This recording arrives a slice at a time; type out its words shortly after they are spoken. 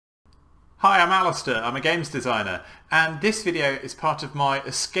Hi, I'm Alistair, I'm a games designer, and this video is part of my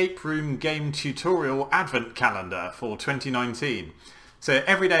escape room game tutorial advent calendar for 2019. So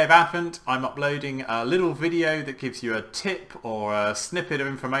every day of Advent I'm uploading a little video that gives you a tip or a snippet of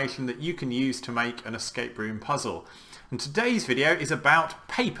information that you can use to make an escape room puzzle. And today's video is about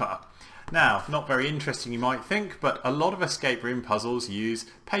paper. Now, not very interesting you might think, but a lot of escape room puzzles use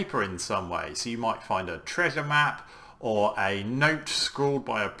paper in some way. So you might find a treasure map, or a note scrawled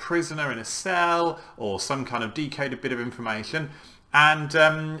by a prisoner in a cell, or some kind of decoded bit of information.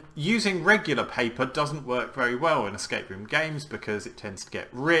 And using regular paper doesn't work very well in escape room games because it tends to get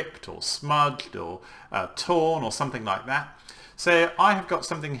ripped or smudged or torn or something like that. So I have got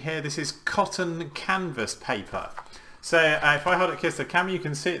something here. This is cotton canvas paper. So if I hold it close to the camera, you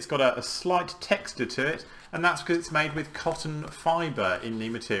can see it's got a slight texture to it, and that's because it's made with cotton fibre in the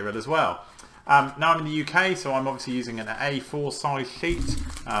material as well. Now I'm in the UK, so I'm obviously using an A4 size sheet,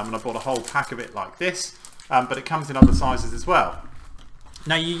 and I bought a whole pack of it like this, but it comes in other sizes as well.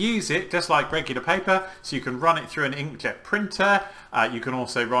 Now you use it just like regular paper, so you can run it through an inkjet printer, you can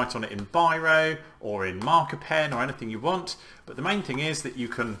also write on it in biro or in marker pen or anything you want, but the main thing is that you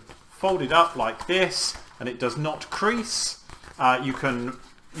can fold it up like this and it does not crease. You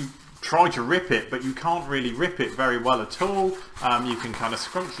try to rip it, but you can't really rip it very well at all. You can kind of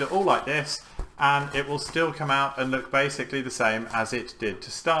scrunch it all like this and it will still come out and look basically the same as it did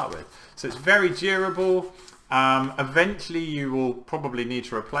to start with. So it's very durable. Eventually you will probably need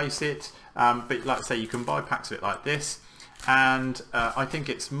to replace it, but like I say, you can buy packs of it like this, and I think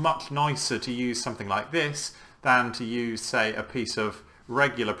it's much nicer to use something like this than to use, say, a piece of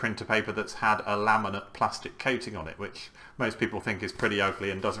regular printer paper that's had a laminate plastic coating on it, which most people think is pretty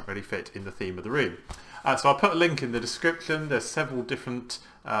ugly and doesn't really fit in the theme of the room. So I'll put a link in the description. There's several different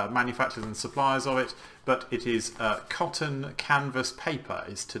manufacturers and suppliers of it, but it is cotton canvas paper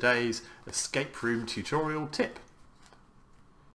is today's escape room tutorial tip.